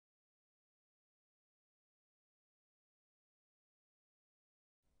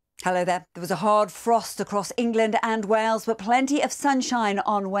Hello there. There was a hard frost across England and Wales, but plenty of sunshine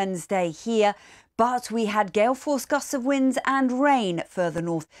on Wednesday here. But we had gale force gusts of winds and rain further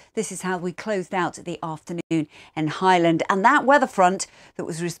north. This is how we closed out the afternoon in Highland. And that weather front that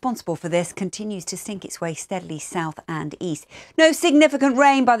was responsible for this continues to sink its way steadily south and east. No significant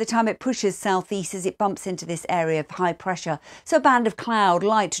rain by the time it pushes southeast as it bumps into this area of high pressure. So a band of cloud,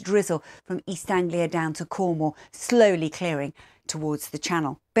 light drizzle from East Anglia down to Cornwall, slowly clearing towards the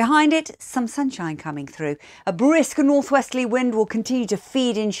Channel. Behind it, some sunshine coming through. A brisk northwesterly wind will continue to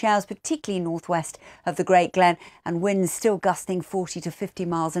feed in showers, particularly northwest of the Great Glen, and winds still gusting 40 to 50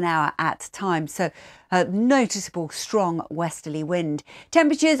 miles an hour at times. So a noticeable strong westerly wind.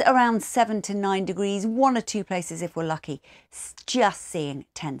 Temperatures around 7 to 9 degrees, one or two places if we're lucky. Just seeing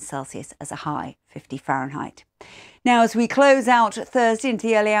 10 Celsius as a high, 50 Fahrenheit. Now, as we close out Thursday into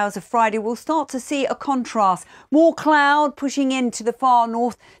the early hours of Friday, we'll start to see a contrast. More cloud pushing into the far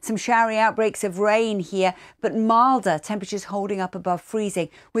north, some showery outbreaks of rain here, but milder, temperatures holding up above freezing.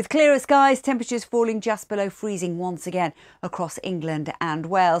 With clearer skies, temperatures falling just below freezing once again across England and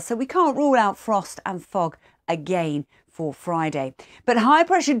Wales. So we can't rule out frost and fog again for Friday. But high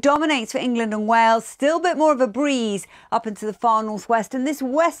pressure dominates for England and Wales, still a bit more of a breeze up into the far northwest, and this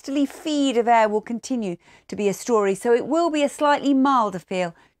westerly feed of air will continue to be a story, so it will be a slightly milder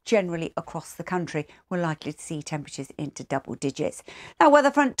feel generally across the country. We're likely to see temperatures into double digits. Now,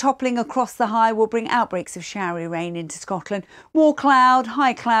 weather front toppling across the high will bring outbreaks of showery rain into Scotland. More cloud,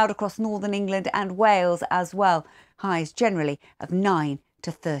 high cloud across northern England and Wales as well. Highs generally of 9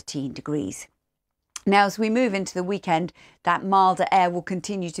 to 13 degrees. Now, as we move into the weekend, that milder air will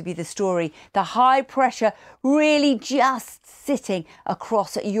continue to be the story. The high pressure really just sitting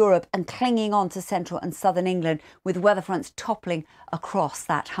across Europe and clinging on to central and southern England, with weather fronts toppling across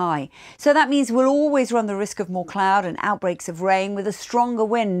that high. So that means we'll always run the risk of more cloud and outbreaks of rain, with a stronger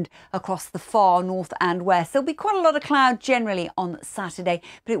wind across the far north and west. There'll be quite a lot of cloud generally on Saturday,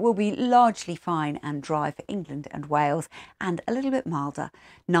 but it will be largely fine and dry for England and Wales, and a little bit milder,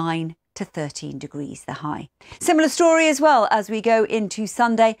 9 to 13 degrees the high. Similar story as well as we go into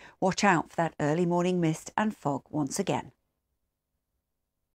Sunday. Watch out for that early morning mist and fog once again.